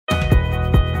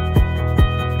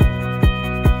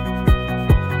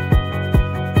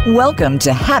Welcome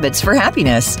to Habits for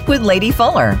Happiness with Lady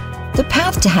Fuller. The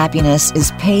path to happiness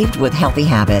is paved with healthy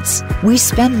habits. We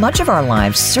spend much of our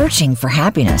lives searching for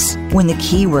happiness when the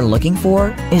key we're looking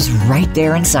for is right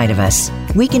there inside of us.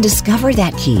 We can discover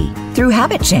that key through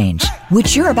habit change,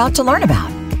 which you're about to learn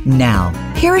about. Now,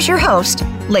 here is your host,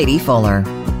 Lady Fuller.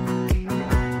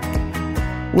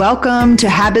 Welcome to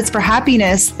Habits for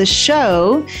Happiness, the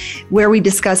show where we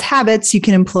discuss habits you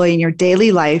can employ in your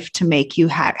daily life to make you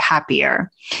happier.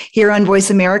 Here on Voice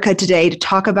America today to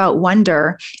talk about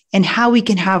wonder and how we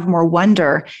can have more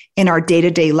wonder in our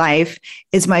day-to-day life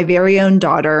is my very own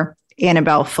daughter,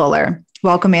 Annabelle Fuller.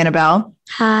 Welcome, Annabelle.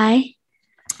 Hi.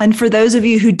 And for those of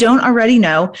you who don't already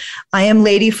know, I am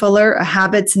Lady Fuller, a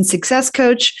habits and success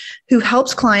coach who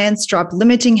helps clients drop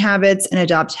limiting habits and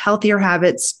adopt healthier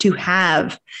habits to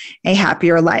have a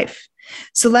happier life.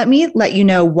 So let me let you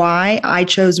know why I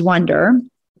chose wonder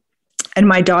and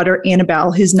my daughter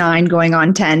Annabelle, who's 9 going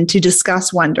on 10, to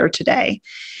discuss wonder today.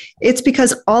 It's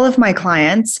because all of my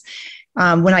clients,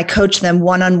 when I coach them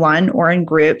one-on-one or in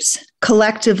groups,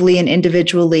 collectively and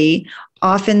individually,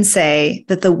 often say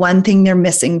that the one thing they're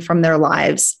missing from their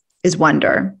lives is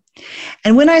wonder.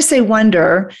 And when I say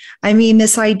wonder, I mean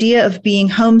this idea of being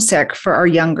homesick for our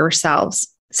younger selves.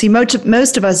 See,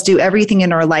 most of us do everything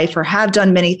in our life or have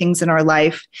done many things in our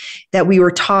life that we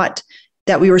were taught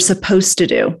that we were supposed to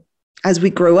do. As we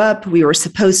grew up, we were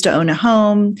supposed to own a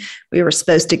home. We were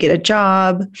supposed to get a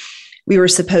job. We were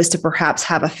supposed to perhaps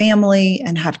have a family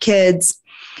and have kids.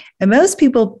 And most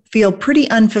people feel pretty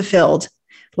unfulfilled,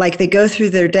 like they go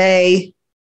through their day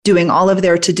doing all of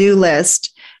their to-do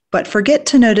list, but forget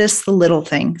to notice the little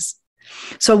things.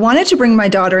 So I wanted to bring my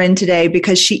daughter in today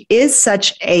because she is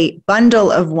such a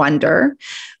bundle of wonder,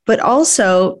 but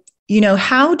also,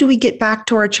 how do we get back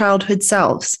to our childhood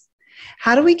selves?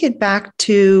 How do we get back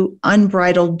to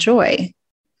unbridled joy?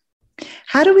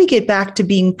 How do we get back to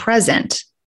being present?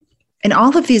 And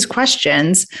all of these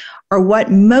questions are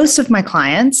what most of my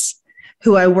clients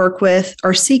who I work with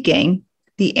are seeking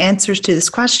the answers to these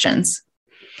questions.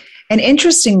 And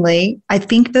interestingly, I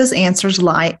think those answers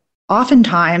lie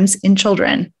oftentimes in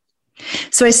children.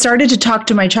 So I started to talk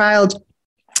to my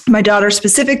daughter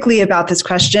specifically about this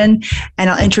question, and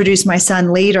I'll introduce my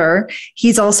son later.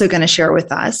 He's also going to share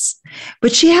with us.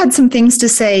 But she had some things to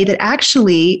say that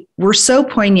actually were so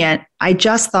poignant. I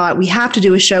just thought we have to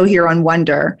do a show here on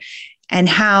wonder and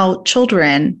how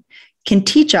children can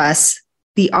teach us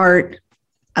the art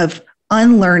of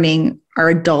unlearning our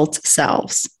adult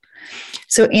selves.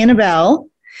 So Annabelle,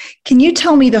 can you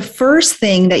tell me the first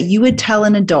thing that you would tell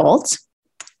an adult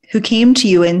who came to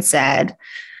you and said,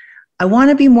 I want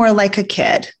to be more like a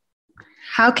kid?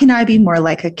 How can I be more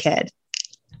like a kid?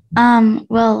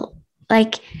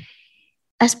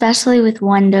 Especially with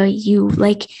wonder, a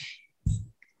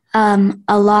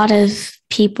lot of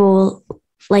people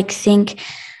think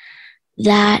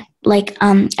that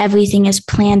everything is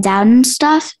planned out and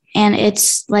stuff. And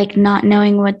it's not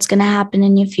knowing what's going to happen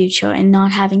in your future and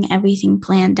not having everything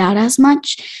planned out as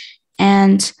much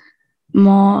and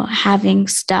more having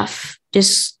stuff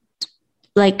just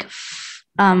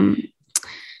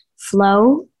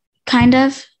flow kind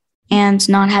of and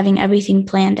not having everything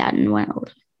planned out in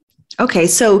world. Okay.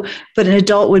 So, but an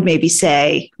adult would maybe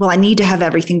say, well, I need to have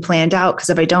everything planned out because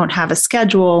if I don't have a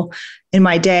schedule in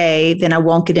my day, then I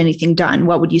won't get anything done.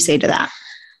 What would you say to that?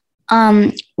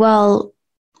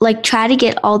 Try to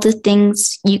get all the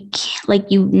things you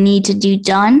need to do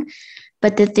done.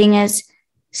 But the thing is,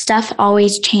 stuff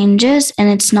always changes and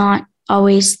it's not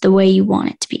always the way you want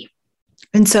it to be.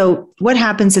 And so what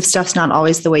happens if stuff's not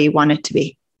always the way you want it to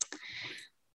be?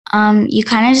 You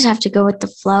kind of just have to go with the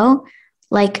flow.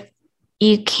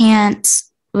 You can't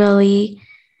really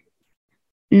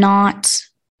not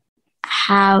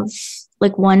have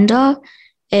wonder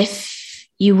if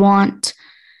you want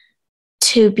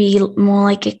to be more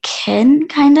like a kid,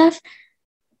 kind of.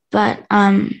 But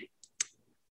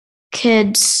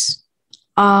kids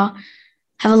have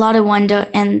a lot of wonder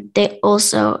and they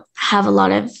also have a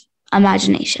lot of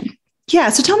imagination. Yeah.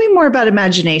 So tell me more about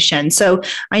imagination. So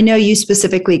I know you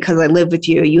specifically because I live with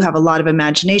you, you have a lot of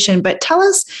imagination, but tell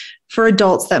us for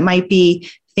adults that might be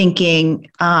thinking,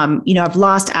 I've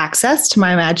lost access to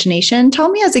my imagination. Tell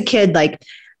me as a kid,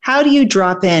 how do you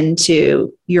drop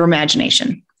into your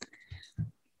imagination?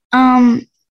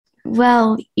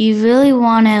 Well, you really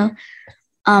want to,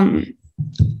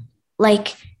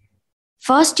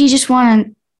 first you just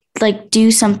want to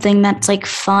do something that's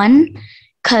fun,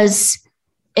 because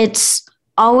it's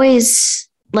always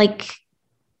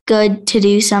good to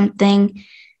do something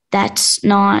that's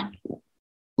not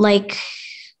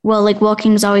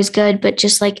walking is always good, but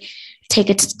just take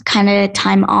a kind of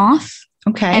time off.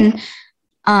 Okay.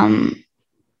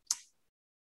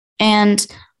 And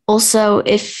also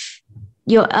if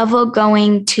you're ever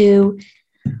going to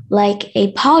like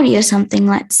a party or something,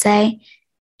 let's say,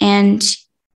 and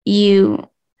you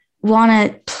want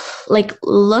to like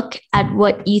look at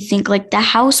what you think like the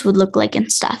house would look like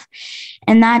and stuff.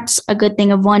 And that's a good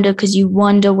thing of wonder, because you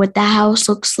wonder what the house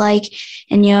looks like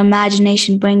and your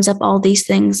imagination brings up all these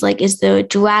things. Like, is there a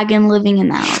dragon living in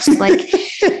the house? Like,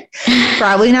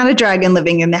 probably not a dragon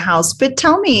living in the house, but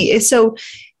tell me, so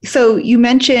you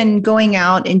mentioned going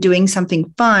out and doing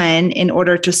something fun in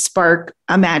order to spark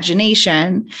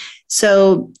imagination.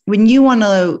 So when you want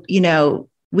to,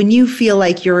 when you feel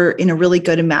like you're in a really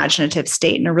good imaginative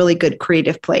state, in a really good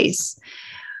creative place,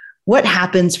 what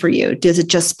happens for you? Does it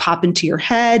just pop into your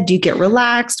head? Do you get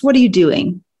relaxed? What are you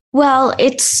doing? Well,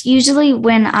 it's usually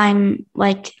when I'm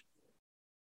like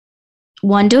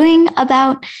wondering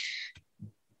about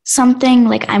something,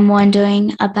 like I'm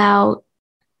wondering about,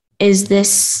 is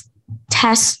this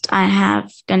test I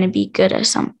have going to be good or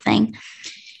something?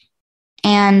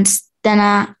 And then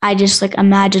I just like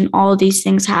imagine all these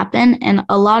things happen. And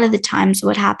a lot of the times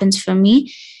what happens for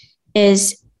me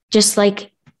is just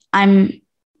like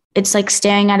it's like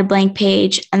staring at a blank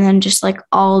page, and then just like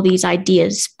all these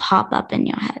ideas pop up in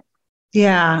your head.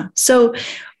 Yeah. So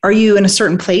are you in a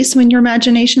certain place when your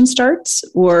imagination starts,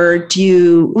 or do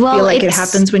you feel like it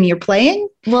happens when you're playing?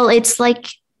 Well, it's like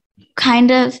kind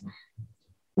of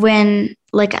when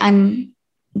like I'm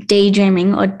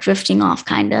daydreaming or drifting off,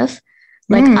 kind of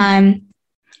like I'm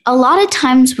a lot of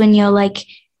times when you're like,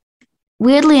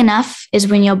 weirdly enough, is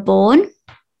when you're bored.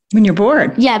 When you're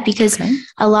bored. Yeah, because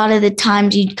a lot of the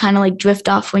times you kind of like drift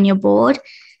off when you're bored.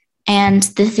 And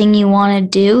the thing you want to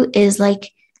do is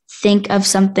like think of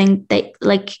something that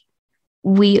like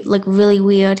really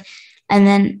weird. And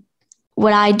then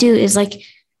what I do is like,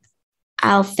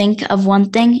 I'll think of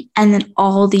one thing and then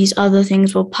all these other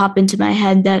things will pop into my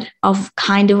head that are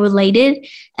kind of related.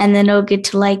 And then it'll get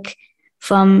to like,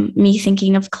 from me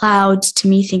thinking of clouds to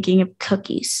me thinking of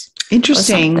cookies.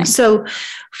 Interesting. So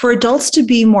for adults to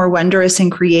be more wondrous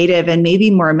and creative and maybe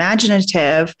more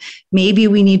imaginative, maybe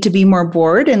we need to be more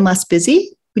bored and less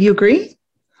busy. Would you agree?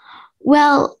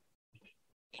 Well,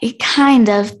 kind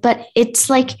of, but it's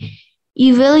like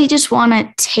you really just want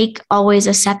to take always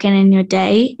a second in your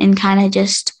day and kind of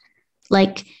just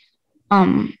like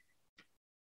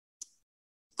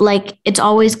it's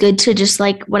always good to just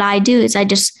like, what I do is I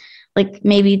just like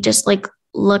maybe just like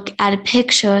look at a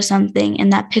picture or something,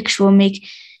 and that picture will make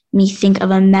me think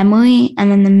of a memory,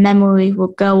 and then the memory will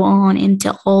go on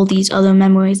into all these other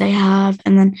memories I have,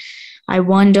 and then I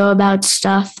wonder about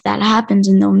stuff that happens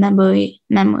in those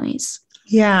memories.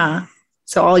 Yeah.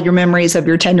 So all your memories of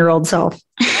your 10-year-old self.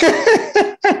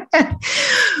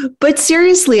 But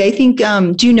seriously, I think,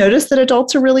 do you notice that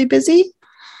adults are really busy?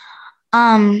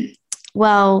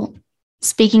 Well,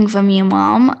 speaking from your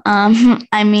mom,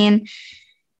 I mean,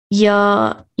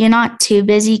 you're not too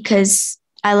busy, because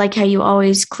I like how you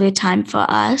always clear time for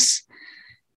us.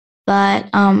 But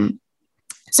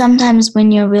sometimes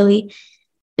when you're really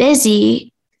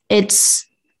busy, and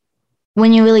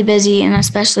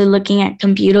especially looking at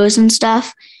computers and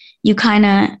stuff, you kind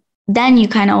of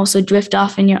also drift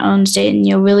off in your own state, and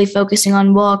you're really focusing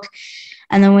on work.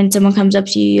 And then when someone comes up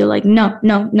to you, you're like, no,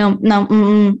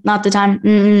 not the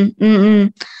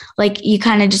time. Like you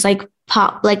kind of just like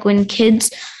pop, like when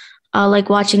kids are like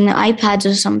watching the iPads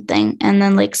or something, and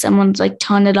then like someone's like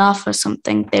turn it off or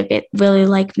something, they get really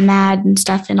like mad and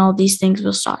stuff, and all these things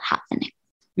will start happening.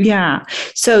 Yeah.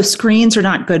 So screens are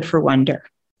not good for wonder.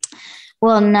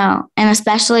 Well, no. And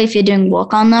especially if you're doing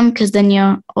work on them, because then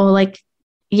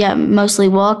mostly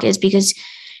work is because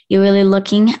you're really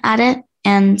looking at it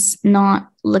and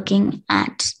not looking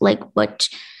at like what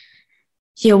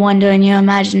your wonder and your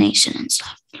imagination and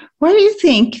stuff. Why do you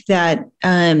think that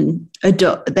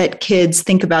that kids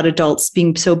think about adults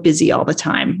being so busy all the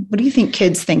time? What do you think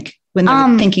kids think when they're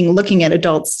looking at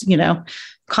adults,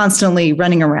 constantly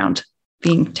running around,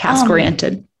 being task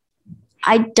oriented?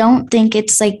 I don't think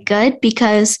it's like good,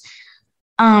 because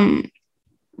like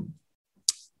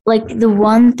the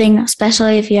one thing,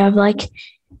 especially if you have like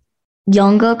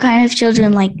younger kind of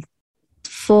children, like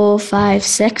 4, 5,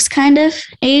 6 kind of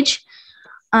age,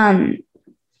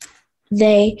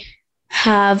 they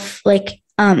have like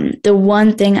the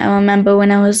one thing I remember when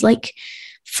I was like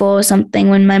 4 or something,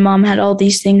 when my mom had all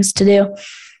these things to do,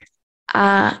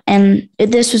 and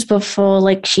this was before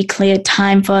like she cleared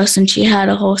time for us and she had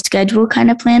a whole schedule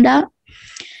kind of planned out,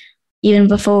 even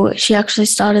before she actually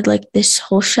started like this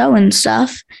whole show and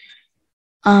stuff.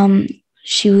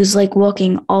 She was like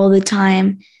working all the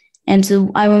time, And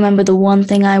so I remember the one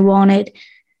thing I wanted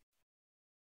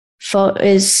for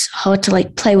is her to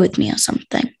like play with me or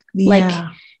something. Yeah.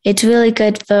 Like it's really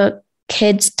good for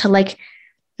kids to like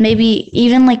maybe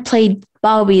even like play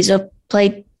Barbies or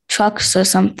play trucks or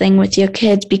something with your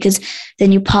kids, because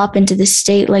then you pop into this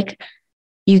state, like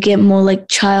you get more like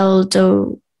child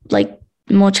or like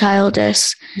more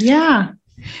childish. Yeah.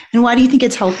 And why do you think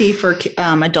it's healthy for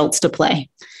adults to play?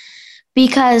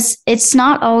 Because it's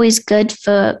not always good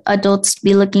for adults to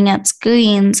be looking at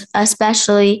screens,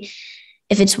 especially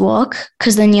if it's work,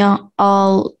 because then you're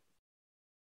all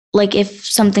like, if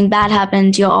something bad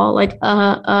happens, you're all like,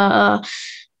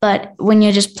 But when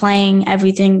you're just playing,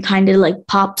 everything kind of like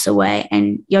pops away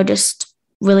and you're just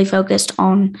really focused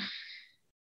on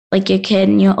like your kid,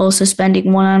 and you're also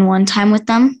spending one-on-one time with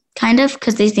them, kind of,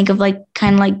 because they think of like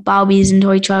kind of like Barbies and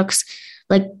toy trucks,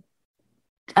 like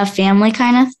a family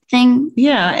kind of thing.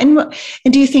 Yeah. And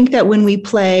do you think that when we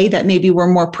play that maybe we're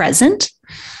more present?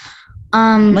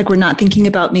 Like we're not thinking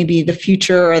about maybe the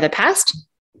future or the past?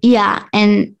 Yeah.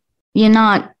 And you're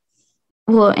not,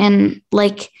 well, and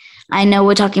like, I know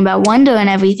we're talking about wonder and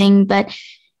everything, but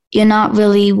you're not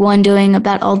really wondering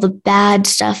about all the bad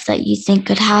stuff that you think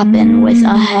could happen with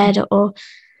a head, or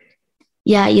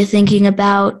yeah, you're thinking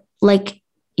about like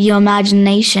your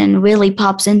imagination really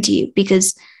pops into you,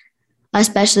 because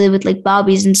especially with like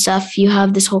Barbies and stuff, you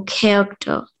have this whole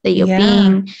character that you're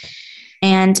being,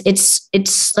 and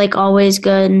it's like always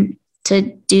good to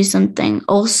do something.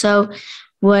 Also,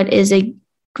 what is a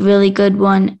really good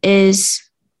one is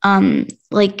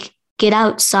like get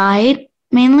outside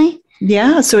mainly.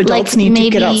 Yeah, so adults like need to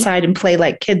get outside and play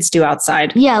like kids do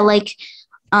outside. Yeah, like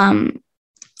I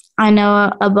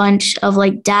know a bunch of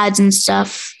like dads and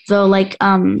stuff, they'll like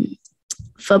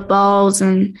footballs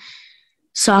and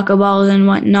soccer balls and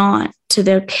whatnot to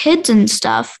their kids and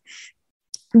stuff,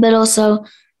 but also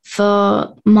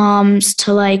for moms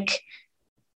to like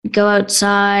go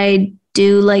outside,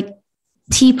 do like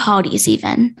tea parties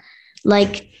even,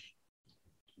 like,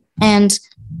 and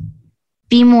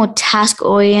be more task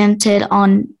oriented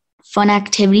on fun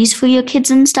activities for your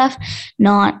kids and stuff,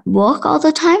 not work all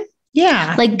the time.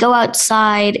 Yeah. Like go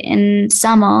outside in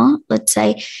summer, let's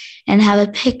say, and have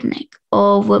a picnic.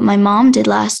 Or what my mom did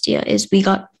last year is we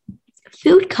got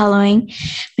food coloring.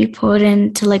 We poured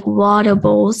into like water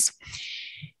bowls,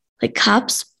 like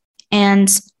cups, and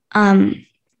we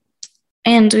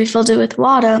filled it with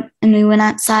water, and we went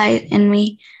outside and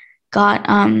we got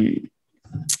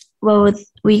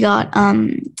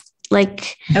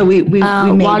like we made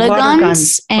water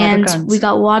guns. We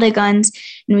got water guns,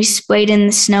 and we sprayed in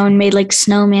the snow and made like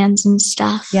snowmans and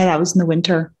stuff. Yeah, that was in the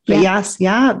winter. But yes,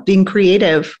 being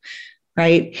creative,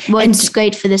 right? Well, it's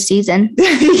great for the season.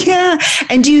 Yeah.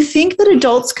 And do you think that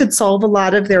adults could solve a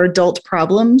lot of their adult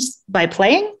problems by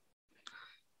playing?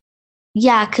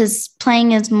 Yeah, because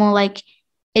playing is more like,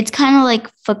 it's kind of like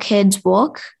for kids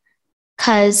work.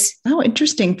 Oh,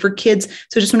 interesting. For kids.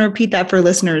 So I just want to repeat that for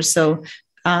listeners. So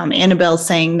Annabelle's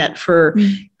saying that for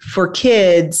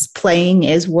kids, playing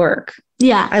is work.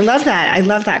 Yeah. I love that. I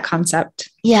love that concept.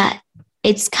 Yeah.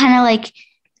 It's kind of like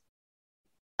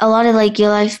a lot of like your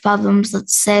life problems.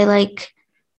 Let's say like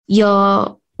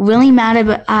you're really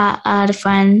mad at a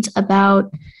friend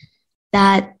about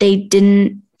that they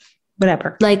didn't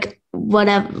whatever, like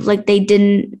they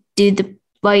didn't do the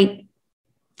right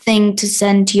thing to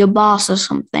send to your boss or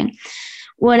something,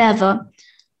 whatever,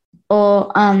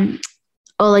 or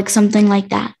like something like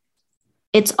that.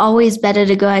 It's always better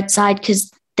to go outside,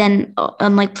 because then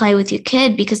like play with your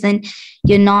kid, because then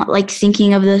you're not like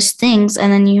thinking of those things,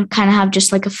 and then you kind of have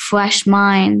just like a fresh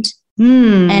mind,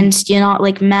 and you're not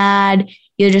like mad.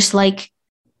 You're just like,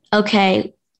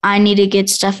 okay, I need to get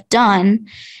stuff done.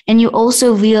 And you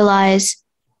also realize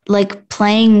like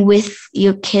playing with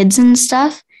your kids and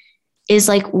stuff is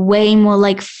like way more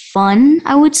like fun,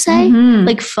 I would say,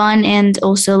 like fun, and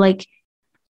also like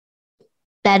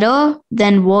better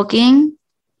than walking.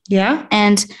 Yeah.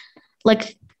 And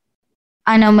like,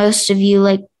 I know most of you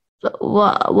like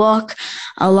walk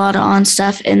a lot on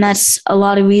stuff, and that's a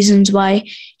lot of reasons why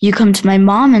you come to my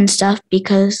mom and stuff,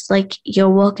 because like your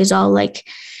work is all like,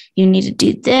 you need to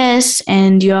do this,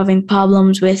 and you're having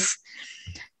problems with,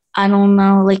 I don't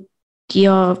know, like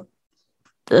your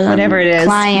whatever it is,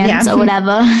 clients or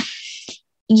whatever.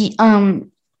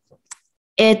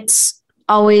 It's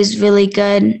always really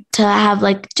good to have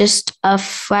like just a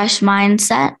fresh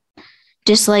mindset,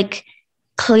 just like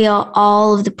clear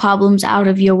all of the problems out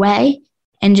of your way,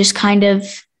 and just kind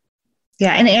of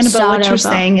and Annabelle, what you're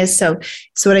saying is so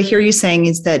what I hear you saying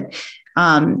is that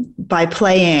by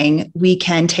playing, we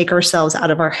can take ourselves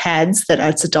out of our heads that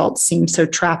as adults seem so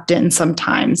trapped in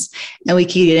sometimes, and we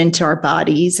can get into our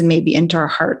bodies and maybe into our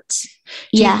hearts.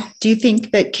 Do you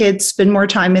think that kids spend more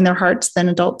time in their hearts than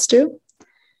adults do?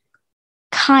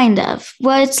 Kind of.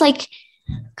 Well, it's like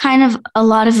kind of a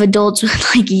lot of adults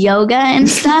with like yoga and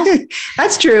stuff.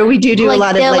 That's true. We do like, a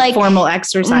lot of like formal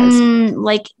exercise.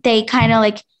 Like they kind of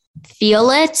like feel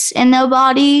it in their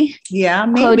body. Yeah,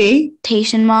 maybe.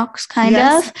 Quotation marks, kind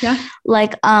of. Yeah.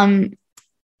 Like,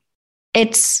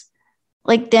 it's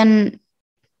like then,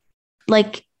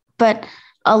 like, but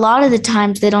a lot of the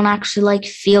times they don't actually like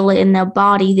feel it in their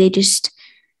body. They just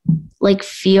like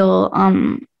feel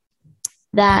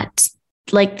that,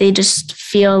 like they just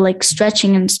feel like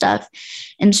stretching and stuff.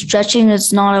 And stretching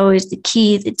is not always the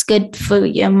key. It's good for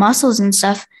your muscles and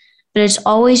stuff, but it's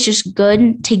always just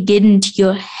good to get into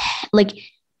your head, like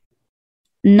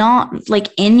not like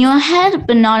in your head,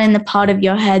 but not in the part of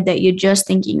your head that you're just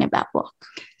thinking about work.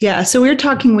 Yeah. So we're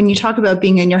talking, when you talk about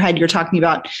being in your head, you're talking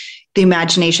about the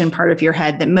imagination part of your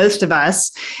head that most of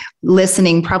us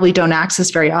listening probably don't access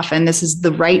very often. This is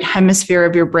the right hemisphere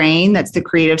of your brain. That's the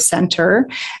creative center.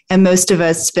 And most of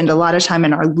us spend a lot of time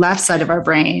in our left side of our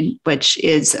brain, which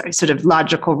is sort of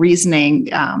logical reasoning,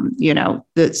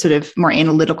 the sort of more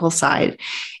analytical side.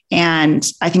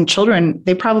 And I think children,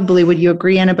 they probably, would you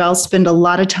agree, Annabelle, spend a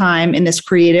lot of time in this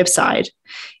creative side,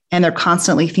 and they're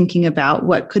constantly thinking about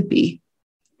what could be.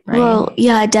 Right? Well,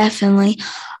 yeah, definitely.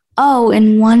 Oh,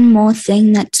 and one more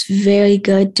thing that's very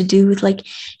good to do with like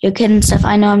your kid and stuff.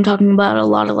 I know I'm talking about a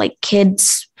lot of like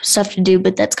kids stuff to do,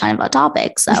 but that's kind of our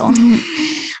topic. So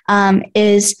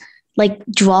is like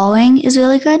drawing is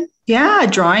really good. Yeah,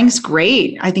 drawing's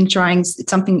great. I think drawing's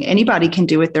something anybody can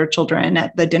do with their children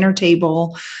at the dinner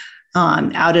table,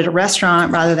 out at a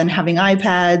restaurant, rather than having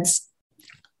iPads.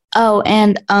 Oh,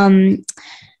 and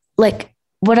like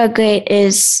what are great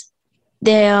is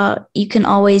there you can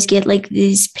always get like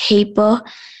these paper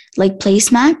like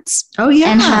placemats. Oh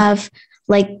yeah. And have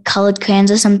like colored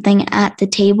crayons or something at the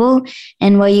table,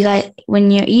 and where you guys, when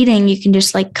you're eating, you can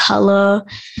just like color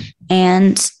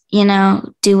and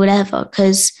do whatever,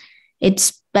 because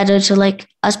it's better to like,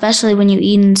 especially when you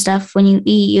eat and stuff, when you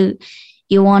eat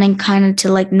you're wanting kind of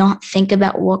to like not think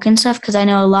about work and stuff, because I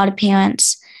know a lot of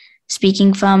parents,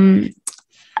 speaking from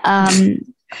some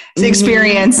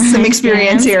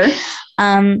experience here,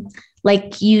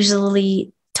 like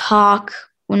usually talk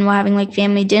when we're having like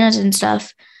family dinners and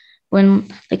stuff, when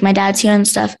like my dad's here and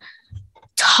stuff,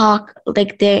 talk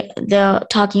like they're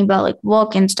talking about like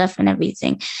work and stuff and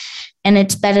everything, and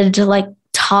it's better to like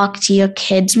talk to your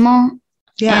kids more.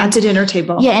 Yeah, at the dinner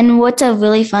table. Yeah, and what's a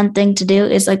really fun thing to do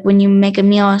is like when you make a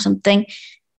meal or something,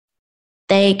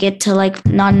 they get to like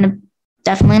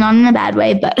definitely not in a bad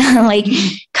way, but like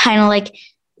kind of like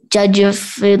judge your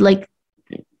food, like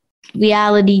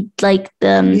reality, like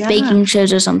the baking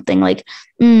shows or something, like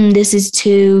this is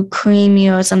too creamy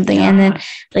or something. And then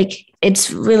like it's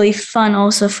really fun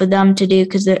also for them to do,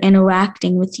 because they're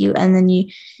interacting with you, and then you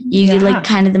get like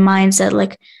kind of the mindset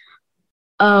like,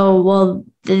 oh well,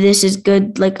 this is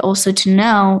good, like also to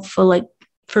know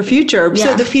for future.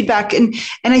 So the feedback, and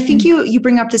I think you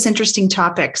bring up this interesting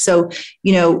topic. So,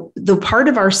 the part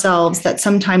of ourselves that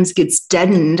sometimes gets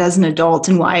deadened as an adult,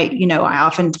 and why, I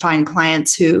often find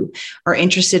clients who are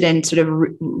interested in sort of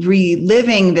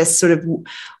reliving this sort of,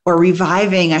 or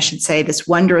reviving, I should say, this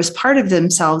wondrous part of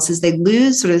themselves, is they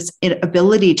lose sort of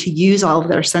ability to use all of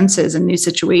their senses in new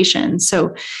situations.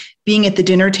 So being at the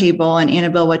dinner table, and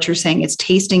Annabelle, what you're saying is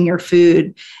tasting your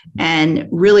food and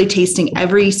really tasting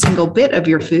every single bit of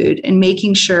your food and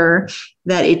making sure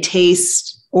that it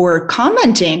tastes, or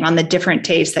commenting on the different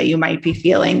tastes that you might be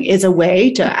feeling, is a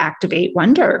way to activate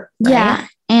wonder. Right? Yeah.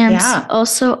 And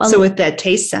also, so with that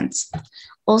taste sense,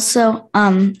 also,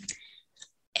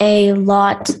 a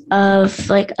lot of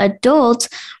like adults,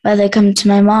 where they come to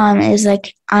my mom, is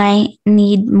like, I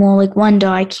need more like wonder.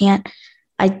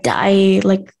 I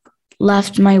like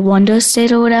left my wonder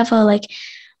state or whatever. Like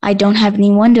I don't have any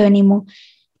wonder anymore.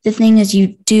 The thing is,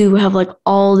 you do have like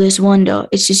all this wonder.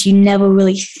 It's just you never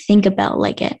really think about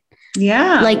like it.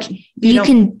 Yeah. Like you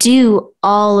can do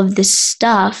all of this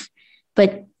stuff,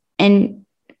 and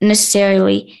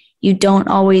necessarily you don't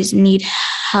always need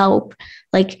help.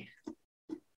 Like,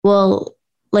 well,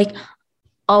 like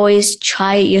always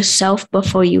try it yourself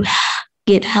before you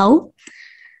get help.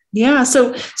 Yeah.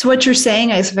 So what you're saying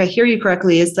is, if I hear you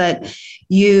correctly, is that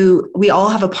we all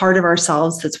have a part of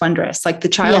ourselves that's wondrous, like the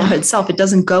childhood self. It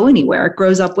doesn't go anywhere. It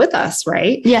grows up with us,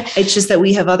 right? Yeah. It's just that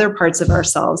we have other parts of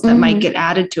ourselves that might get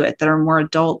added to it, that are more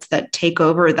adult, that take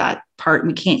over that part,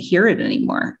 and we can't hear it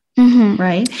anymore. Mm-hmm.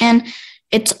 Right. And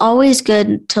it's always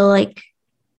good to like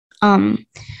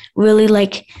really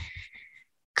like,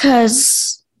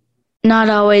 because not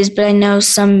always, but I know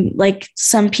some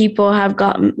people have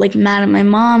gotten like mad at my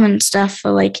mom and stuff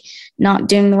for like not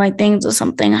doing the right things or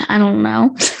something. I don't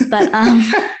know, but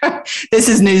this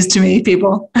is news to me,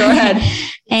 people. Go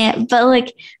ahead. But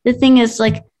like the thing is,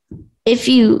 like, if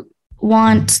you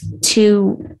want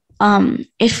to,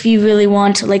 if you really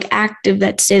want to like active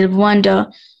that state of wonder,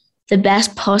 the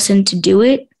best person to do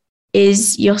it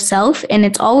is yourself. And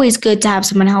it's always good to have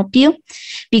someone help you,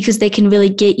 because they can really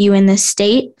get you in this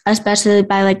state, especially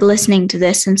by like listening to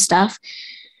this and stuff.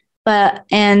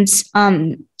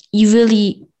 You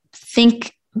really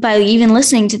think, by even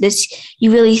listening to this,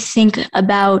 you really think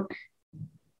about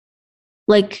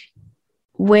like,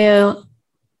 where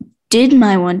did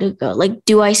my wonder go? Like,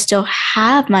 do I still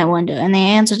have my wonder? And the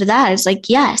answer to that is like,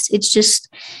 yes. It's just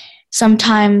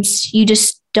sometimes you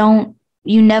just don't,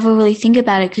 you never really think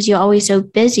about it because you're always so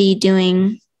busy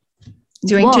doing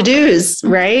to-dos,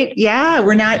 right? Yeah,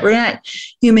 we're not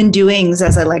human doings,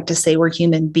 as I like to say. We're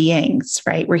human beings,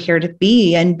 right? We're here to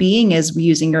be, and being is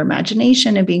using your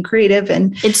imagination and being creative.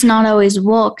 And it's not always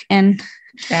work and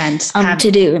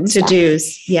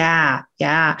to-dos. Yeah.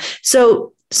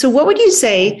 So what would you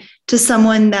say to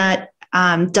someone that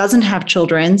doesn't have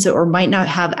children, or might not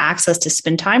have access to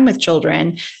spend time with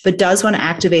children, but does want to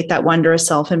activate that wonder of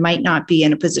self and might not be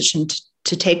in a position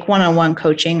to take one-on-one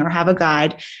coaching or have a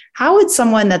guide? How would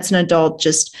someone that's an adult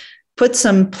just put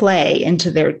some play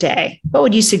into their day? What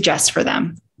would you suggest for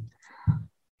them?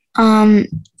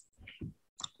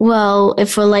 Well,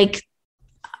 if we're like,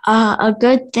 a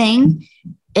good thing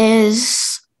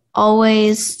is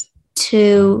always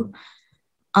to,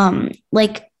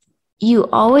 like, you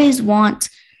always want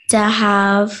to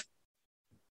have,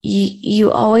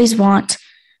 you always want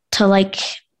to like,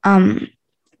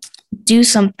 do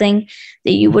something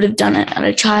that you would have done as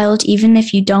a child, even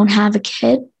if you don't have a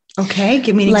kid. Okay,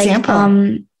 give me an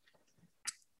example.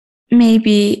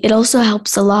 Maybe it also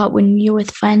helps a lot when you're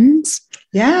with friends.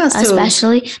 Yeah,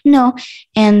 especially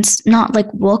and not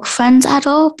like work friends at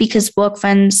all, because work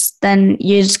friends, then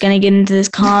you're just gonna get into this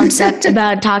concept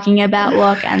about talking about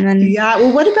work, and then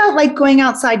well, what about like going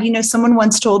outside? Someone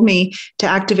once told me to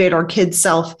activate our kid's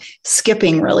self,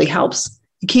 skipping really helps.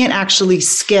 You can't actually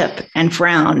skip and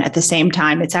frown at the same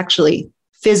time. It's actually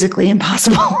physically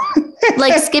impossible.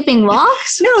 Like skipping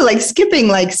walks? No, like skipping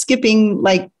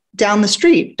down the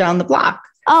street, down the block.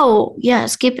 Oh, yeah,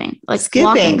 skipping. Like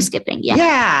walking, skipping. Yeah.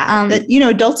 Yeah.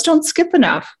 Adults don't skip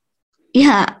enough.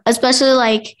 Yeah, especially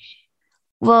like,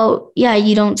 well, yeah,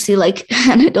 you don't see like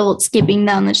an adult skipping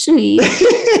down the street.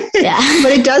 Yeah.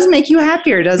 But it does make you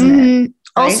happier, doesn't it? Right?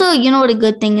 Also, you know what a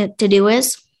good thing to do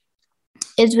is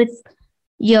with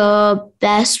your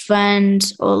best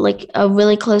friend or like a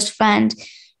really close friend,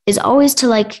 is always to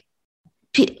like,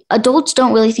 adults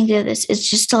don't really think of this. It's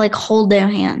just to like hold their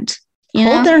hand.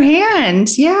 Hold their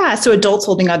hand. Yeah. So adults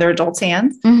holding other adults'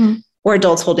 hands, or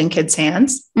adults holding kids'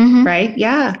 hands, right?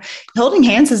 Yeah. Holding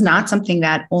hands is not something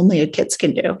that only kids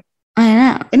can do. I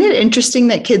know. Isn't it interesting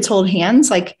that kids hold hands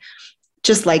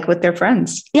just like with their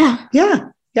friends? Yeah. Yeah.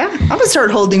 Yeah, I'm going to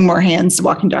start holding more hands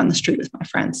walking down the street with my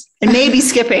friends, and maybe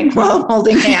skipping while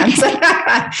holding hands.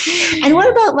 And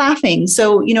what about laughing?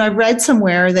 So, I've read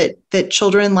somewhere that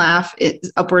children laugh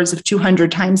upwards of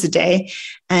 200 times a day,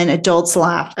 and adults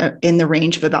laugh in the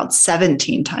range of about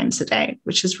 17 times a day,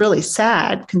 which is really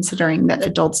sad considering that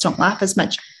adults don't laugh as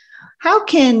much. Why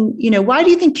do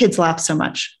you think kids laugh so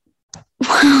much?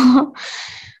 Well,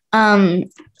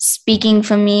 speaking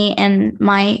for me and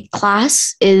my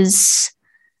class is,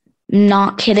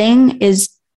 not kidding, is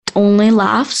only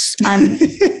laughs. I'm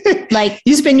like,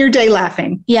 you spend your day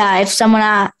laughing. Yeah. If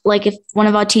one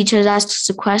of our teachers asks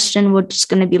a question, we're just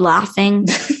going to be laughing.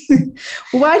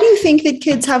 Why do you think that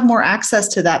kids have more access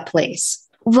to that place?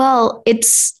 Well,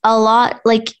 it's a lot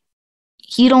like,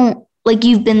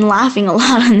 you've been laughing a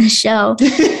lot on the show.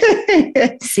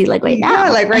 See, like right now. Yeah,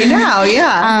 like right now.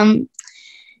 Yeah.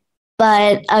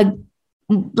 But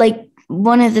like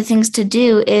one of the things to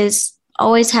do is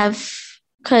always have,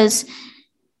 because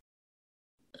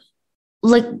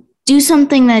like do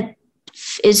something that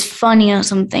is funny or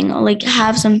something, or like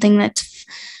have something that's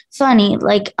funny,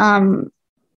 like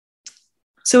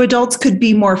so adults could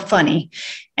be more funny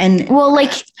and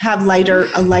have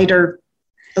a lighter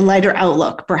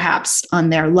outlook perhaps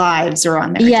on their lives or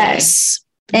on their day.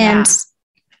 And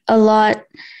a lot,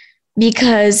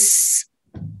 because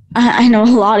I know a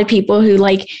lot of people who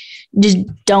like just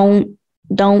don't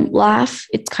laugh.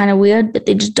 It's kind of weird, but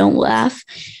they just don't laugh.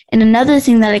 And another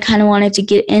thing that I kind of wanted to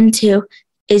get into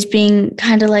is being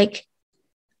kind of like,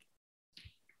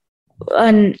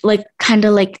 and like kind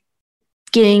of like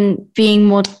being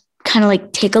more kind of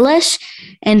like ticklish,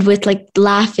 and with like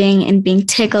laughing and being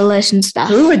ticklish and stuff.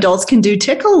 Ooh, adults can do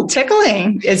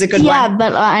tickling is a good one. Yeah,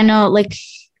 but I know like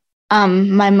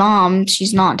my mom,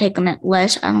 she's not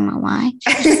ticklish. I don't know why.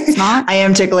 She's not. I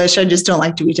am ticklish. I just don't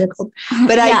like to be tickled.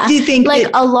 But I do think like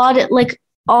a lot of like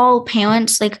all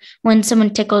parents, like when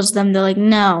someone tickles them, they're like,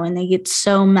 no, and they get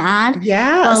so mad.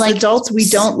 Yeah, as like adults, we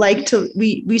don't like to,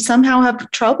 we somehow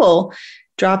have trouble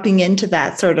dropping into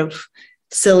that sort of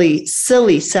silly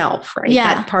self, right?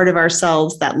 Yeah. That part of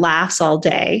ourselves that laughs all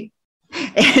day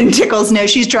and tickles. No,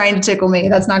 she's trying to tickle me.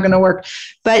 That's not going to work.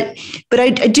 But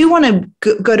I do want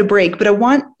to go to break, but I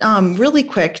want really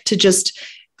quick to just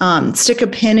stick a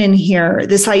pin in here.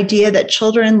 This idea that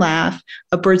children laugh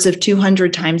upwards of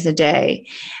 200 times a day,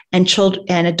 and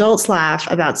adults laugh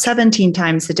about 17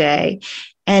 times a day.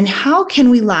 And how can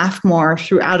we laugh more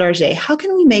throughout our day? How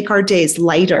can we make our days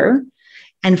lighter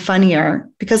and funnier?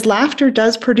 Because laughter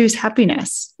does produce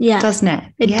happiness, doesn't it?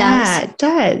 It does. It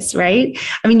does, right?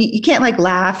 I mean, you can't like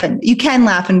laugh and you can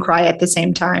laugh and cry at the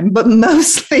same time, but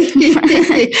mostly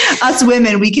us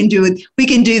women, we can do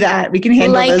that. We can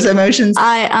handle those emotions.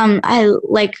 I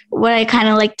like what I kind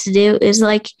of like to do is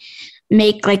like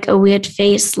make like a weird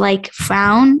face, like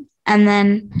frown, and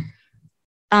then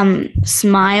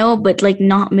smile, but like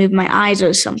not move my eyes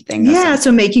or something.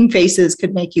 So making faces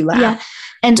could make you laugh. Yeah.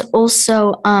 And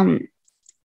also,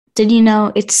 did you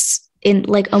know it's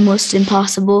like almost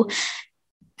impossible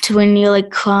to, when you're like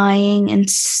crying and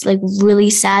like really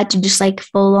sad, to just like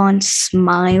full on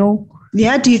smile?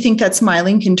 Yeah. Do you think that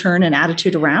smiling can turn an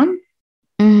attitude around?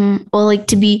 Mm-hmm. Or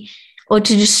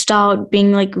to just start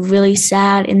being like really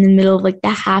sad in the middle of like the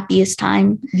happiest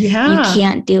time. Yeah. You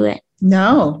can't do it.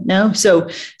 No. So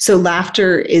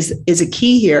laughter is a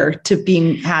key here to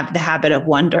have the habit of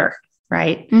wonder.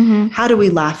 Right? Mm-hmm. How do we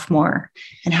laugh more?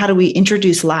 And how do we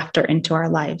introduce laughter into our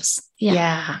lives?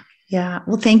 Yeah.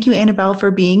 Well, thank you, Annabelle,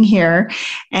 for being here.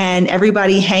 And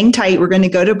everybody hang tight. We're going to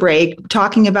go to break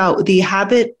talking about the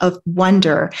habit of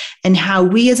wonder and how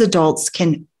we as adults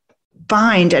can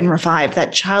find and revive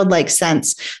that childlike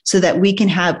sense so that we can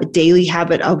have a daily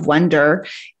habit of wonder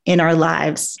in our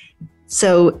lives.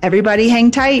 So everybody hang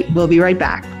tight. We'll be right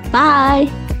back. Bye.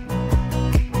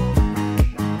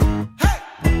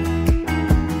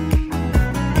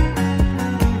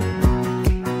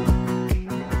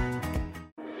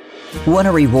 Want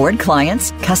to reward clients,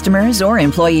 customers, or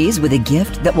employees with a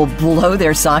gift that will blow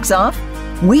their socks off?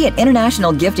 We at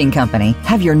International Gifting Company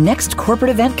have your next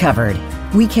corporate event covered.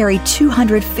 We carry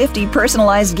 250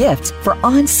 personalized gifts for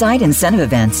on-site incentive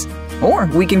events. Or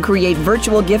we can create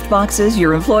virtual gift boxes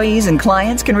your employees and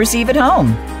clients can receive at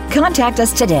home. Contact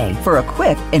us today for a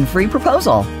quick and free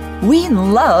proposal. We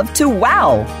love to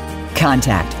wow!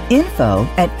 Contact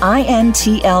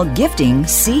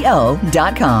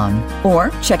info@intlgiftingco.com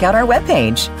or check out our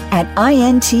webpage at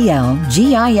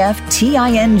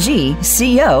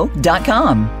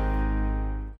intlgiftingco.com.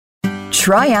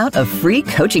 Try out a free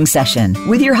coaching session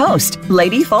with your host,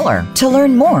 Lady Fuller, to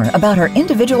learn more about her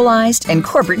individualized and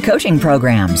corporate coaching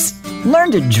programs.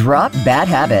 Learn to drop bad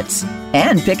habits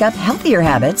and pick up healthier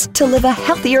habits to live a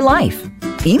healthier life.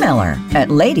 Email her at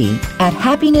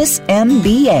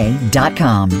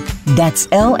lady@happinessmba.com. That's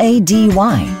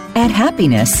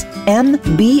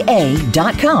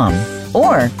LADY@happinessmba.com.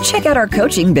 Or check out our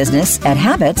coaching business at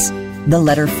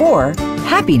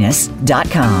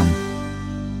happiness4happiness.com.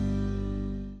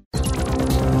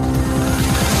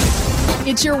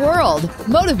 It's your world.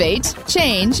 Motivate,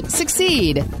 change,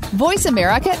 succeed.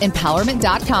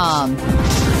 VoiceAmericaEmpowerment.com.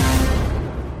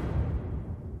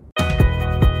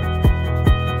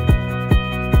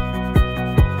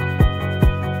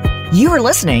 You are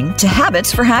listening to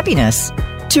Habits for Happiness.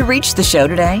 To reach the show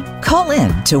today, call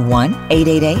in to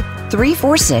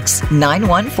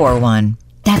 1-888-346-9141.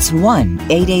 That's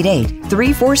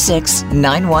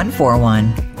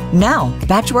 1-888-346-9141. Now,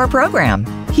 back to our program.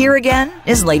 Here again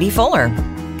is Lady Fuller.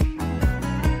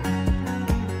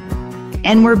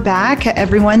 And we're back,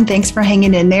 everyone. Thanks for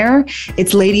hanging in there.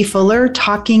 It's Lady Fuller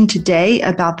talking today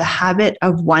about the habit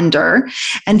of wonder.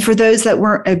 And for those that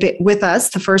weren't a bit with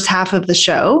us the first half of the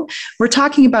show, we're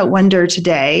talking about wonder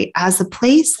today as a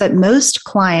place that most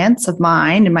clients of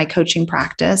mine in my coaching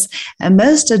practice and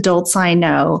most adults I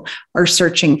know are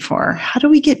searching for. How do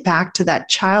we get back to that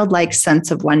childlike sense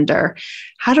of wonder?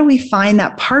 How do we find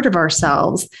that part of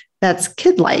ourselves that's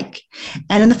kid-like?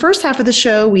 And in the first half of the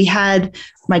show, we had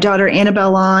my daughter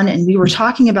Annabelle on, and we were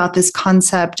talking about this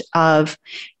concept of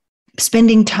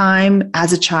spending time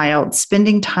as a child,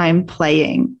 spending time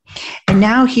playing. And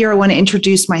now here I want to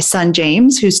introduce my son,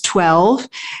 James, who's 12,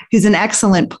 who's an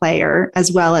excellent player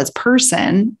as well as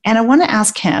person. And I want to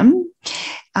ask him,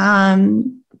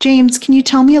 James, can you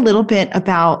tell me a little bit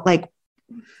about like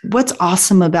what's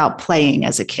awesome about playing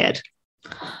as a kid?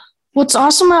 What's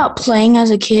awesome about playing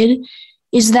as a kid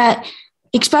is that,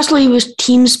 especially with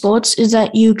team sports, is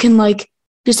that you can like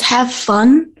just have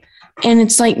fun. And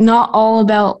it's like not all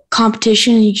about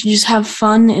competition. You can just have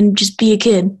fun and just be a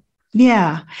kid.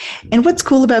 Yeah. And what's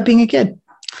cool about being a kid?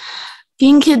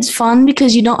 Being a kid's fun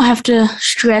because you don't have to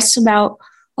stress about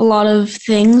a lot of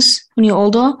things when you're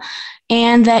older,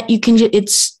 and that you can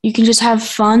just have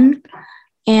fun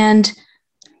and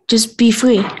just be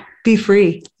free. Be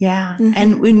free. Yeah. Mm-hmm.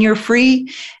 And when you're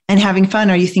free and having fun,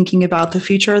 are you thinking about the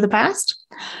future or the past?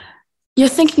 You're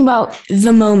thinking about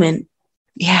the moment.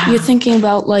 Yeah. You're thinking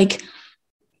about like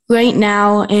right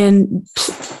now and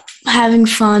having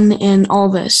fun and all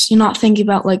this. You're not thinking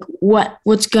about like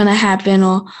what's going to happen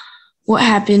or what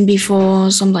happened before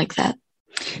or something like that.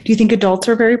 Do you think adults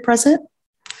are very present?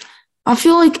 I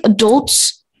feel like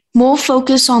adults more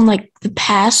focus on like the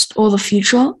past or the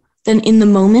future than in the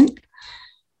moment,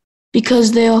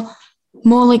 because they're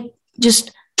more like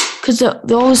just because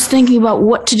they're always thinking about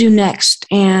what to do next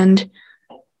and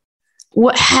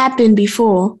what happened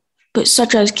before, but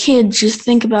such as kids just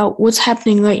think about what's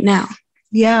happening right now.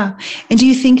 Yeah. And do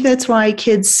you think that's why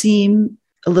kids seem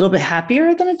a little bit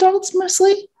happier than adults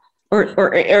mostly?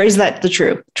 Or is that the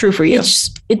true for you?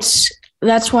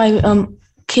 That's why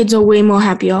kids are way more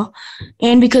happier.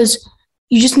 And because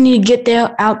you just need to get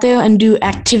out there and do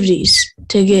activities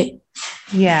to get.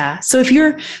 Yeah. So if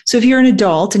you're an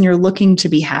adult and you're looking to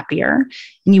be happier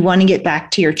and you want to get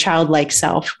back to your childlike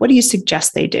self, what do you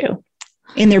suggest they do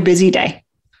in their busy day?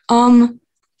 In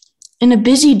a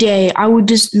busy day, I would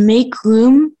just make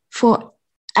room for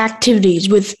activities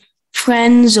with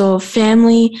friends or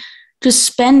family. Just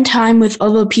spend time with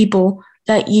other people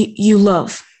that you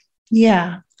love.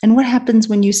 Yeah. And what happens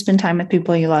when you spend time with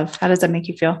people you love? How does that make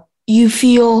you feel? You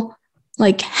feel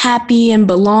like happy and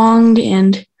belonged,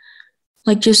 and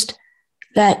like just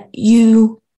that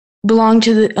you belong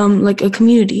to the like a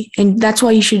community. And that's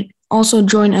why you should also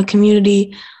join a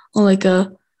community or like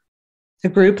a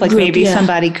group, like maybe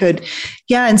somebody could.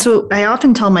 Yeah. And so I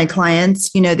often tell my clients,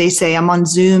 they say I'm on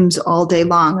Zooms all day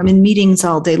long. I'm in meetings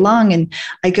all day long. And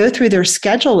I go through their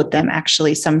schedule with them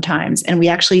actually sometimes. And we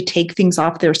actually take things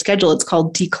off their schedule. It's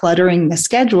called decluttering the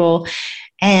schedule.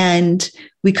 And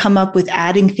we come up with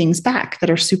adding things back that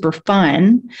are super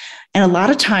fun. And a lot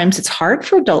of times it's hard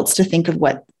for adults to think of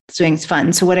what doing is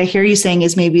fun. So what I hear you saying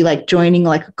is maybe like joining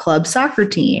like a club soccer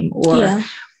team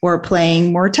or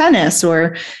playing more tennis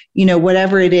or,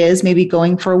 whatever it is, maybe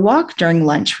going for a walk during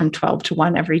lunch from 12 to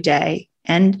 1 every day.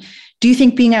 And do you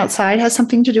think being outside has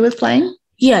something to do with playing?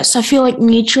 Yes, I feel like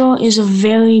nature is a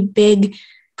very big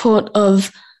part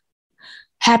of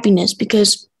happiness,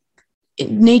 because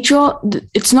nature,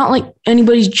 it's not like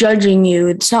anybody's judging you.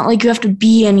 It's not like you have to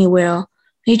be anywhere.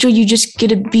 Nature, you just get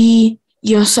to be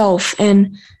yourself,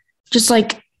 and just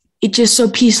like, it's just so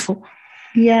peaceful.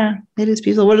 Yeah, it is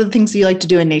peaceful. What are the things that you like to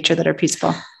do in nature that are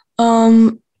peaceful?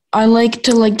 I like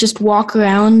to like just walk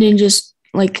around and just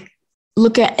like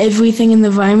look at everything in the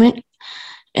environment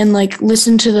and like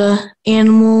listen to the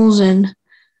animals and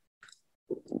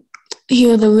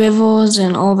hear the rivers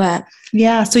and all that.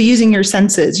 Yeah. So using your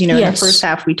senses, Yes. In the first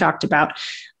half we talked about,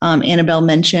 Annabelle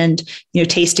mentioned,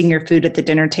 tasting your food at the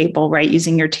dinner table, right?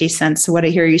 Using your taste sense. So what I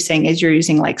hear you saying is you're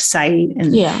using like sight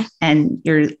and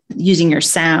you're using your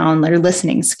sound, your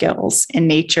listening skills in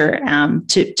nature,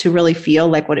 to really feel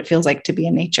like what it feels like to be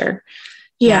in nature.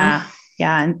 Yeah.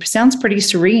 Yeah. And sounds pretty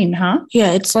serene, huh?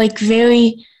 Yeah. It's like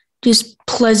very just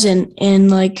pleasant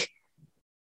and like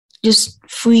just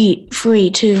free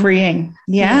too. Freeing.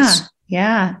 Yeah. Yes.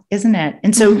 Yeah, isn't it?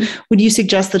 And so would you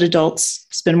suggest that adults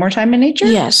spend more time in nature?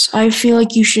 Yes, I feel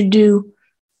like you should do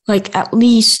like at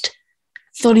least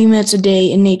 30 minutes a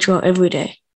day in nature every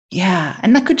day. Yeah,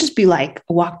 and that could just be like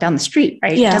a walk down the street,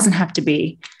 right? Yeah. It doesn't have to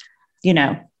be,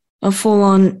 a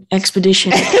full-on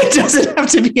expedition. It doesn't have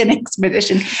to be an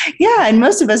expedition. Yeah, and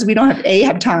most of us, we don't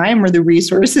have time or the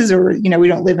resources, or, we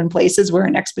don't live in places where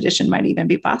an expedition might even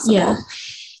be possible.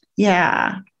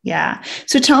 Yeah.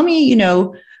 So tell me,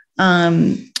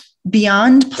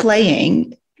 beyond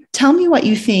playing, tell me what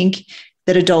you think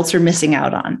that adults are missing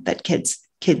out on that kids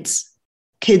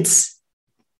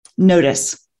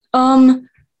notice. The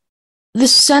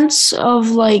sense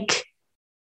of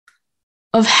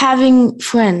having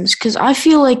friends, because I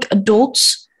feel like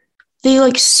adults, they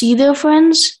like see their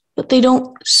friends but they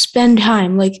don't spend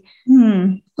time. Like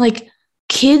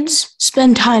kids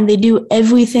spend time. They do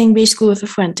everything basically with a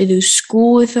friend. They do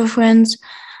school with their friends.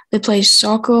 They play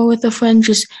soccer with their friends,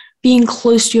 just being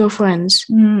close to your friends.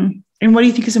 And what do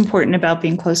you think is important about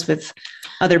being close with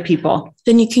other people?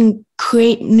 Then you can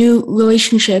create new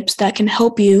relationships that can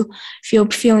help you. If you're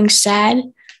feeling sad,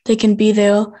 they can be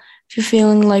there. If you're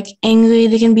feeling like angry,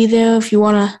 they can be there. If you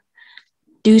want to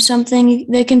do something,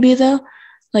 they can be there.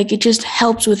 Like, it just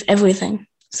helps with everything.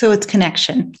 So it's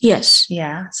connection. Yes.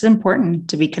 Yeah. It's important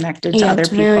to be connected to other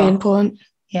people. It's very important.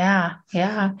 Yeah.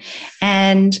 Yeah.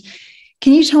 And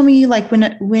can you tell me, like,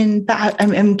 when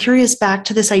I'm curious back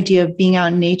to this idea of being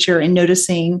out in nature and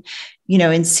noticing,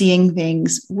 and seeing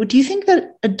things. Do you think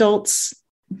that adults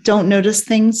don't notice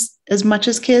things as much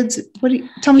as kids?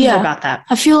 Tell me more about that.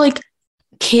 I feel like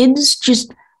kids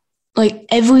just, like,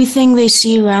 everything they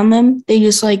see around them, they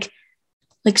just like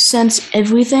sense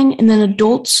everything. And then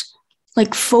adults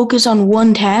like focus on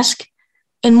one task,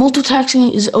 and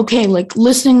multitasking is okay. Like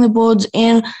listening to the birds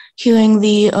and hearing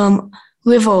the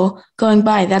river going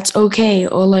by, that's okay.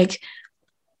 Or like,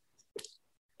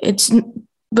 it's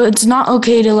not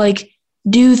okay to like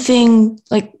do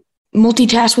like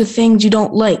multitask with things you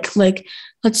don't like. Like,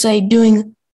 let's say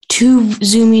doing 2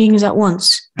 Zoom meetings at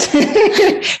once. Do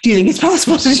you think it's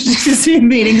possible to do Zoom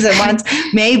meetings at once?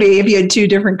 Maybe if you had 2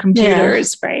 different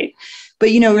computers, right? But,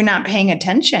 we're not paying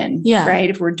attention, right?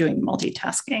 If we're doing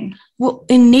multitasking. Well,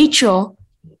 in nature,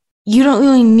 you don't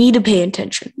really need to pay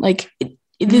attention. Like,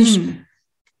 there's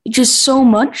just so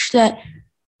much that,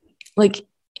 like,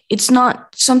 it's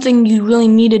not something you really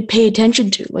need to pay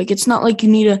attention to. Like, it's not like you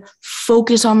need to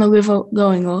focus on the river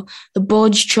going or the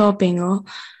birds chirping or,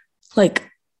 like,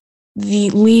 the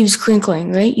leaves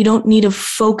crinkling, right? You don't need to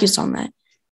focus on that.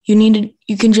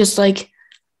 You can just like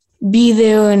be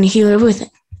there and hear everything.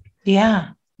 Yeah.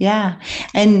 Yeah.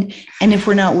 And if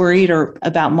we're not worried or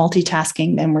about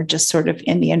multitasking, then we're just sort of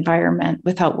in the environment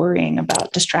without worrying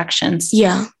about distractions.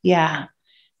 Yeah. Yeah.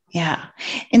 Yeah.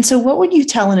 And so what would you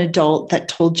tell an adult that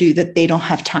told you that they don't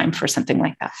have time for something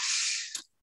like that?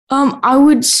 I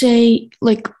would say,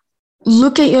 like,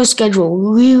 look at your schedule,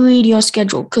 reread your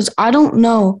schedule. Cause I don't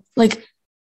know, like,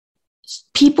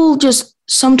 people just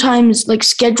sometimes like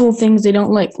schedule things they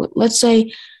don't like. Let's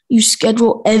say you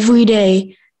schedule every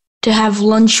day to have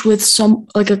lunch with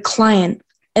a client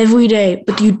every day,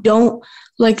 but you don't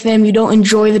like them, you don't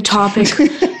enjoy the topic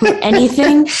or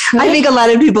anything. Right? I think a lot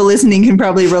of people listening can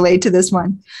probably relate to this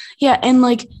one. Yeah, and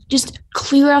like just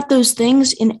clear out those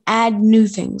things and add new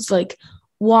things like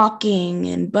walking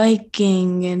and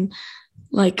biking and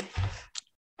like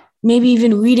maybe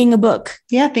even reading a book.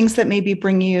 Yeah, things that maybe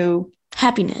bring you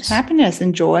happiness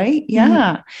and joy. Yeah.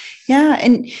 Mm-hmm. Yeah.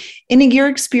 And in your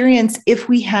experience, if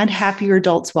we had happier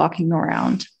adults walking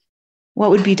around, what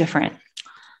would be different?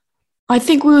 I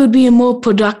think we would be a more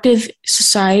productive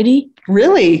society.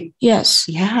 Really? Yes.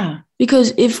 Yeah.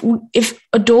 Because if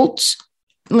adults,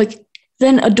 like,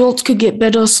 then adults could get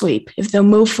better sleep if they're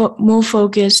more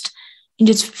focused and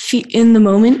just in the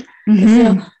moment. Mm-hmm. If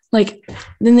they're, like,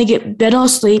 then they get better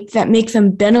sleep that make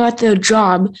them better at their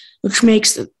job, which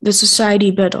makes the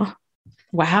society better.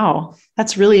 Wow.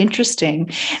 That's really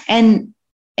interesting. And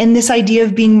this idea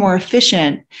of being more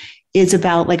efficient is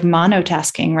about like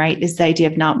monotasking, right? Is the idea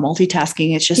of not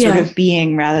multitasking. It's just sort of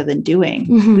being rather than doing.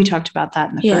 Mm-hmm. We talked about that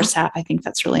in the first half. I think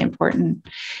that's really important.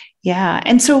 Yeah.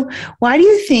 And so why do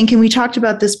you think, and we talked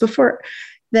about this before,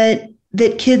 that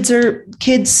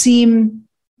kids seem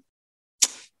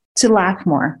to laugh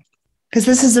more? Because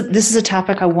this is a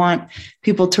topic I want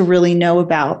people to really know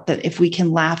about, that if we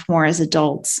can laugh more as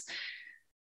adults,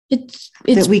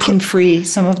 that we can free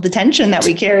some of the tension that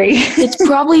we carry. It's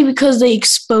probably because they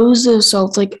expose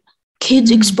themselves, like kids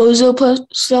expose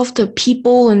themselves to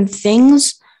people and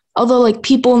things, although like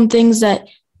people and things that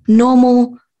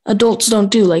normal adults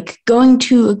don't do, like going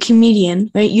to a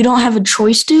comedian, right? You don't have a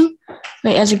choice to,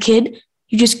 right? As a kid,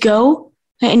 you just go,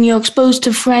 right? And you're exposed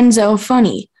to friends that are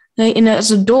funny, right? And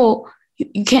as an adult,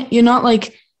 you're not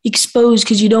like exposed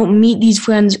because you don't meet these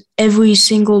friends every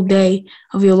single day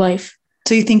of your life.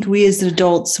 So you think we as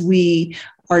adults, we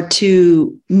are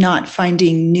too not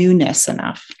finding newness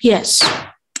enough? Yes.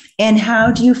 And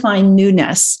how do you find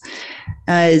newness?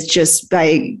 Is just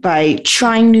by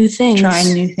trying new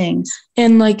things.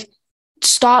 And like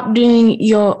stop doing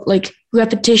your like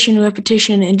repetition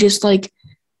and just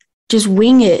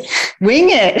wing it. Wing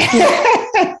it. Yeah.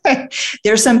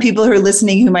 There are some people who are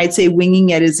listening who might say winging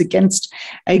it is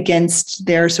against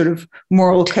their sort of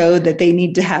moral code, that they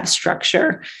need to have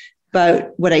structure.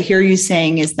 But what I hear you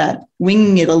saying is that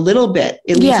winging it a little bit,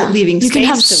 leaving space to wing it. You can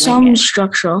have some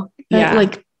structure, right?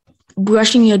 Like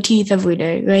brushing your teeth every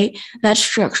day, right? That's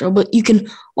structure. But you can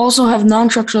also have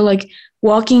non-structure, like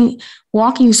walking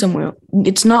somewhere.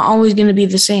 It's not always going to be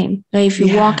the same. Right? If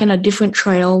you walk in a different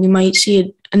trail, you might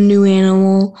see a new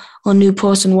animal or a new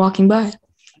person walking by.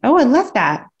 Oh, I love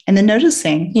that. And the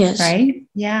noticing. Yes. Right?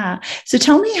 Yeah. So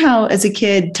tell me how, as a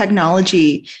kid,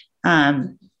 technology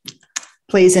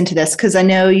plays into this, because I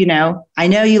know you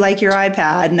like your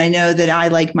iPad, and I know that I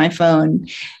like my phone,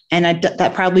 and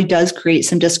that probably does create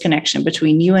some disconnection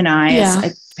between you and I as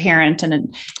a parent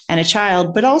and a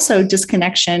child, but also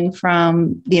disconnection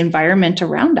from the environment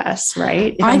around us,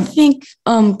 right? I think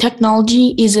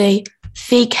technology is a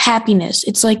fake happiness.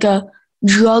 It's like a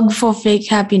drug for fake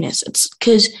happiness. It's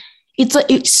because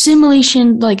it's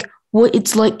simulation, like what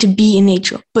it's like to be in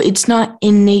nature, but it's not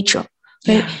in nature.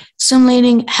 Right? Yeah.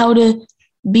 Simulating how to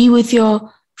be with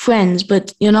your friends,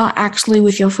 but you're not actually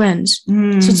with your friends.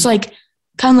 So it's like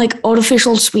kind of like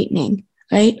artificial sweetening,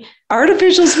 right?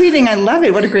 Artificial sweetening. I love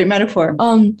it. What a great metaphor.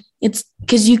 It's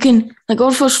because you can, like,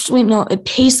 artificial sweetening, it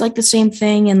tastes like the same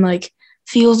thing and like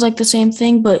feels like the same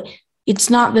thing, but it's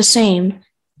not the same,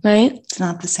 right? It's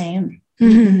not the same.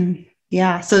 Mm-hmm.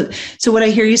 Yeah. So what I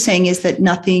hear you saying is that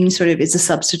nothing sort of is a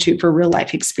substitute for real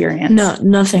life experience. No,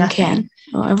 nothing can.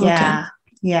 Or ever can.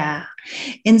 Yeah.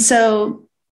 And so,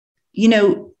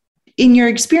 in your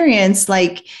experience,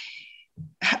 like,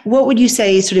 what would you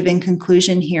say sort of in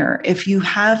conclusion here, if you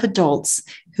have adults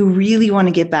who really want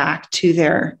to get back to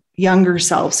their younger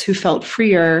selves, who felt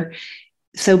freer?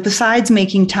 So besides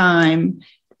making time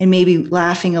and maybe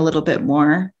laughing a little bit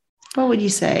more, what would you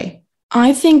say?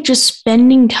 I think just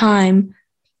spending time,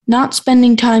 not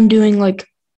spending time doing like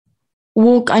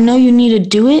work. I know you need to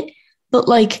do it, but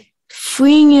like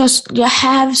freeing you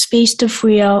have space to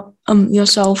free out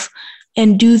yourself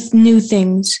and do new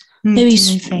things. Maybe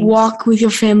walk with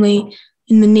your family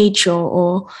in the nature,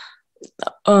 or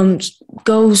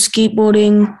go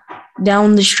skateboarding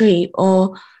down the street,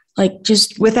 or like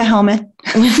just with a helmet,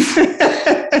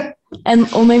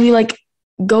 or maybe like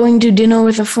going to dinner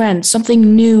with a friend,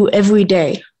 something new every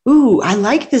day. Ooh, I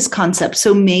like this concept.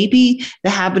 So maybe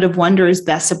the habit of wonder is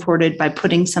best supported by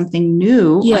putting something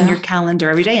new on your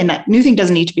calendar every day. And that new thing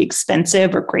doesn't need to be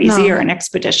expensive or crazy or an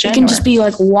expedition. It can just be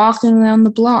like walking around the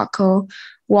block, or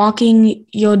walking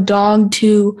your dog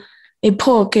to a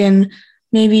park, and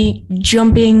maybe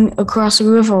jumping across a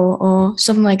river or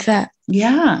something like that.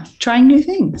 Yeah, trying new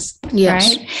things.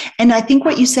 Yes. Right? And I think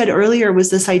what you said earlier was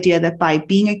this idea that by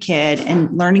being a kid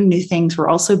and learning new things, we're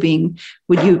also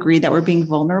would you agree that we're being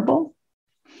vulnerable?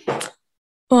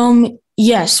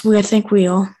 Yes, I think we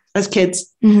are. As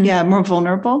kids, more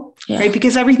vulnerable, right?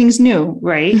 Because everything's new,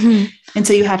 right? And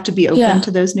so you have to be open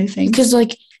to those new things. Because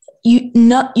like you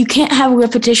can't have a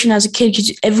repetition as a kid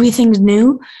because everything's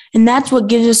new, and that's what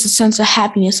gives us a sense of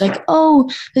happiness. Like, oh,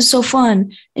 this is so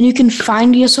fun, and you can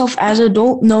find yourself as an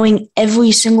adult knowing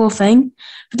every single thing,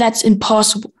 but that's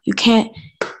impossible. You can't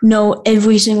know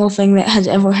every single thing that has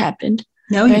ever happened.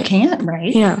 No, right? You can't,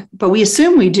 right? Yeah. But we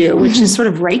assume we do, which is sort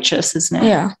of righteous, isn't it?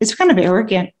 Yeah. It's kind of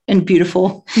arrogant and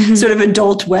beautiful, sort of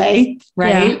adult way,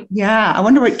 right? Yeah. I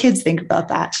wonder what kids think about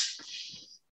that.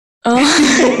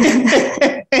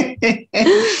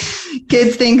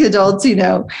 Kids think adults,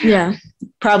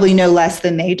 probably know less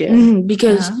than they do.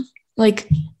 Because like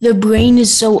their brain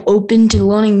is so open to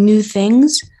learning new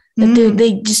things that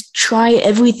they just try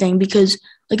everything, because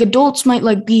like adults might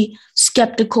like be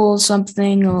skeptical of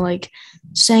something or like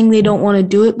saying they don't want to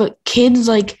do it, but kids,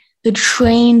 like, they're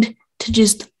trained to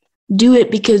just do it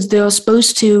because they're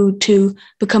supposed to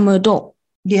become an adult.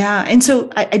 Yeah. And so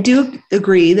I do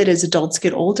agree that as adults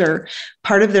get older,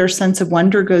 part of their sense of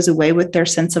wonder goes away with their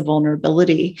sense of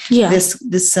vulnerability. Yeah.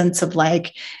 This sense of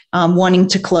like wanting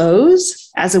to close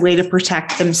as a way to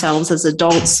protect themselves as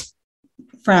adults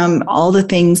from all the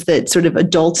things that sort of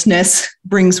adultness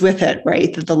brings with it,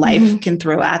 right? That the life can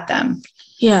throw at them.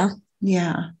 Yeah.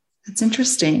 Yeah. That's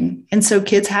interesting. And so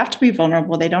kids have to be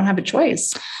vulnerable. They don't have a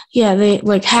choice. Yeah. They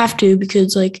like have to,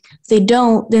 because like if they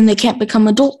don't, then they can't become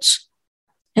adults.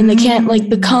 And they can't like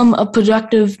become a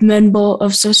productive member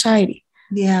of society.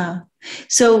 Yeah.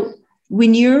 So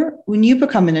when you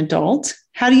become an adult,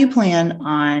 how do you plan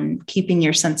on keeping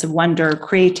your sense of wonder,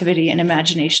 creativity, and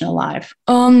imagination alive?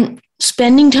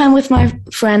 Spending time with my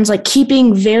friends, like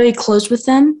keeping very close with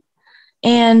them,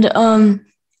 and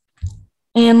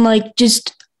like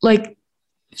just like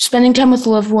spending time with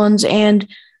loved ones, and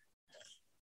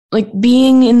like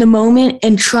being in the moment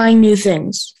and trying new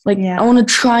things. Like I want to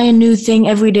try a new thing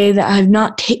every day that I've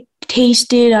not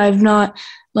tasted. I've not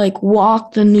like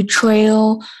walked a new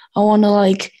trail. I want to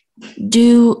like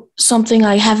do something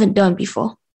I haven't done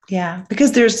before. Yeah.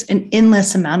 Because there's an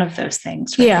endless amount of those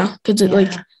things. Right? Yeah. Because it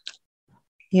like,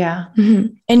 yeah.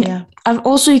 and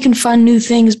also you can find new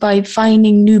things by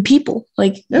finding new people,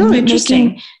 like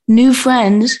making new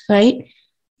friends, right?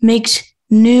 Makes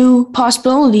new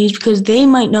possibilities because they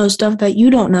might know stuff that you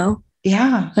don't know.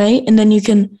 Yeah. Right. And then you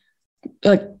can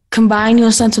like combine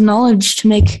your sense of knowledge to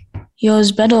make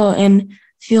yours better and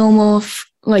feel more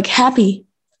like happy.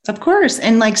 Of course.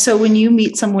 And like, so when you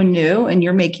meet someone new and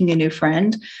you're making a new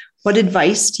friend, what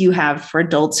advice do you have for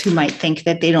adults who might think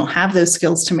that they don't have those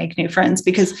skills to make new friends?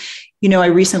 Because, I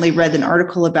recently read an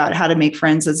article about how to make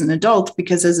friends as an adult,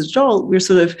 because as an adult, we're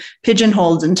sort of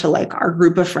pigeonholed into like our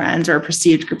group of friends or a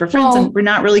perceived group of friends. And we're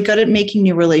not really good at making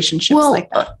new relationships like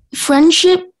that.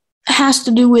 Friendship has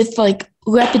to do with like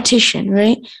repetition,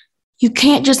 right? You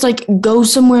can't just like go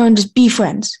somewhere and just be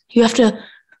friends. You have to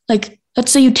like,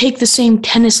 let's say you take the same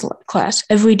tennis class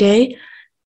every day.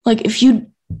 Like if you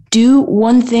do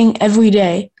one thing every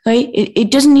day, right?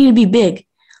 It doesn't need to be big.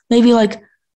 Maybe like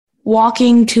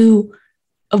walking to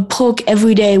a park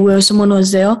every day where someone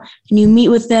was there and you meet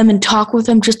with them and talk with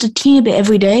them just a teeny bit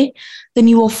every day, then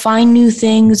you will find new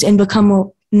things and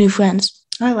become new friends.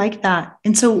 I like that.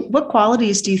 And so what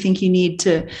qualities do you think you need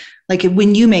to, like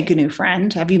when you make a new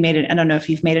friend, I don't know if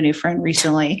you've made a new friend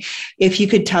recently, if you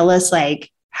could tell us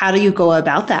like, how do you go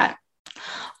about that?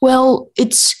 Well,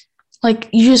 it's like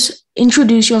you just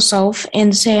introduce yourself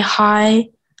and say, hi,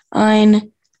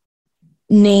 I'm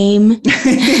name.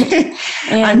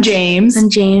 I'm James.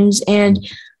 And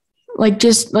like,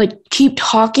 just like keep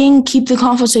talking, keep the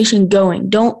conversation going.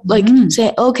 Don't like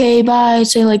say, okay, bye.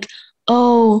 Say like,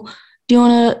 oh,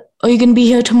 are you going to be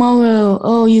here tomorrow?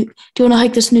 Oh, do you want to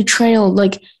hike this new trail?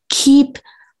 Like keep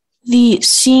the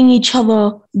seeing each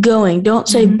other going. Don't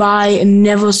say bye and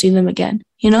never see them again.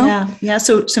 Yeah.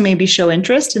 So maybe show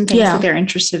interest in things that they're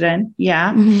interested in.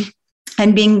 Yeah.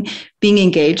 And being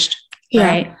engaged.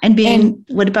 Right. And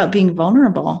what about being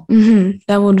vulnerable?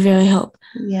 That would very help.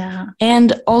 Yeah.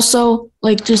 And also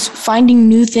like just finding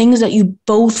new things that you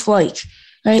both like,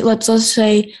 right? Let's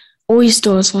say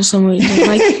oysters for some reason.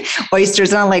 Like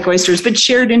oysters, I don't like oysters, but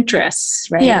shared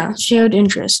interests, right? Yeah. Shared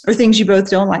interests. Or things you both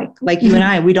don't like. Like you and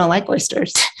I, we don't like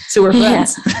oysters. So we're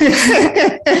friends.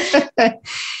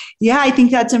 Yeah, I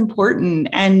think that's important.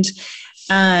 And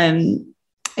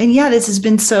yeah, this has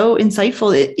been so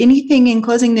insightful. Anything in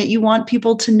closing that you want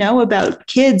people to know about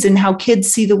kids and how kids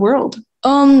see the world?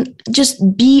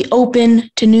 Just be open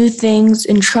to new things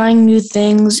and trying new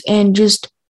things. And just,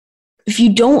 if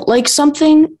you don't like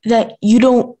something that you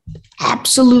don't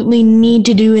absolutely need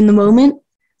to do in the moment,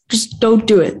 just don't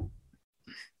do it.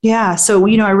 Yeah. So,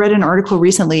 I read an article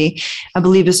recently, I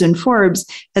believe it's in Forbes,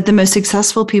 that the most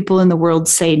successful people in the world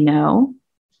say no.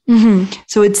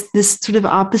 So it's this sort of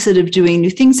opposite of doing new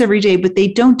things every day, but they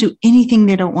don't do anything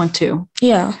they don't want to.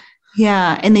 Yeah.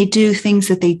 Yeah. And they do things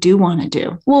that they do want to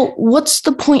do. Well, what's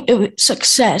the point of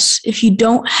success if you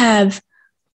don't have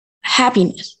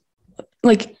happiness?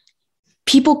 Like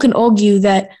people can argue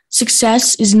that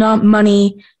success is not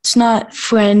money. It's not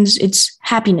friends. It's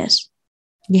happiness.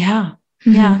 Yeah.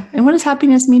 Yeah. And what does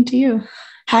happiness mean to you?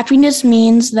 Happiness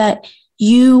means that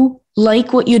you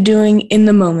like what you're doing in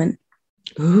the moment.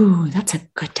 Ooh, that's a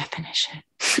good definition.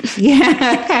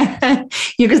 Yeah.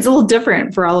 Because it's a little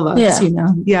different for all of us,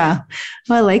 Yeah.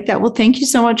 Well, I like that. Well, thank you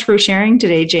so much for sharing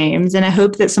today, James. And I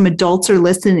hope that some adults are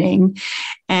listening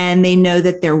and they know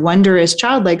that their wondrous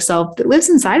childlike self that lives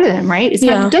inside of them, right? It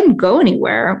doesn't go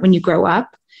anywhere when you grow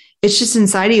up. It's just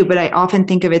inside of you, but I often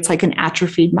think of it's like an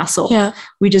atrophied muscle. Yeah.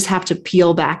 We just have to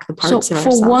peel back the parts of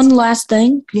ourselves. For one last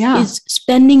thing, is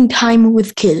spending time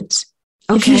with kids.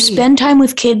 Okay. If you spend time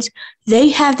with kids, they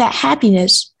have that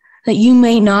happiness that you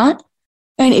may not.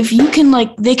 And if you can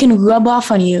they can rub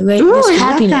off on you, right? Ooh, this I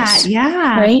happiness. love that.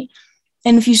 Yeah. Right.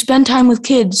 And if you spend time with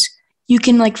kids, you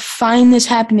can find this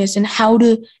happiness and how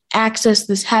to access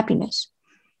this happiness.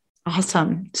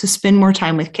 Awesome. So spend more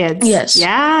time with kids. Yes.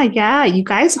 Yeah. Yeah. You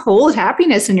guys hold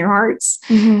happiness in your hearts.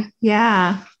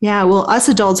 Yeah. Yeah. Well, us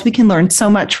adults, we can learn so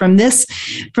much from this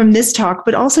talk,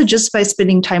 but also just by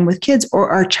spending time with kids or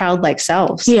our childlike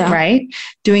selves, right?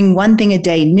 Doing one thing a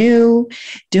day new,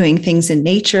 doing things in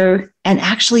nature, and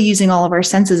actually using all of our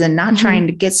senses and not trying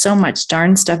to get so much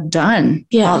darn stuff done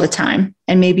all the time,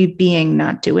 and maybe being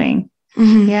not doing.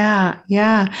 Yeah.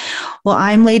 Yeah. Well,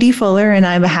 I'm Lady Fuller, and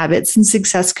I'm a habits and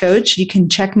success coach. You can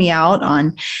check me out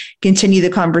on continue the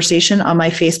conversation on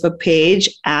my Facebook page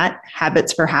at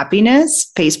Habits for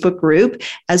Happiness Facebook group,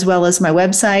 as well as my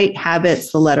website,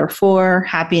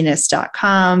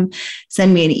 habits4happiness.com.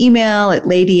 Send me an email at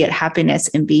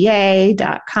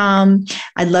lady@happinessmba.com.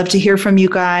 I'd love to hear from you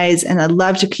guys, and I'd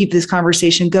love to keep this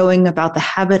conversation going about the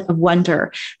habit of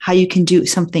wonder, how you can do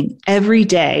something every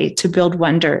day to build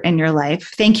wonder in your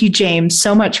life. Thank you, James,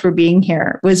 so much for being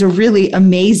here. It was a really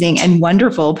amazing and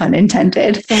wonderful, pun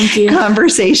intended, Thank you.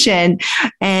 conversation.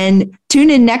 And tune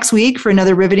in next week for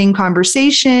another riveting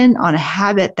conversation on a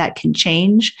habit that can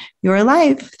change your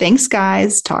life. Thanks,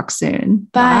 guys. Talk soon.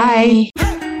 Bye.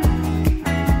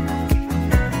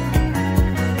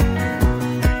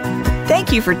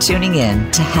 Thank you for tuning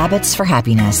in to Habits for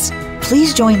Happiness.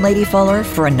 Please join Lady Fuller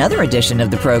for another edition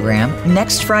of the program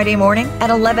next Friday morning at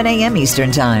 11 a.m.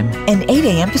 Eastern Time and 8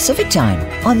 a.m. Pacific Time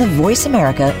on the Voice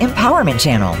America Empowerment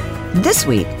Channel. This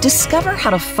week, discover how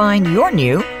to find your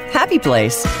new happy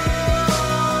place.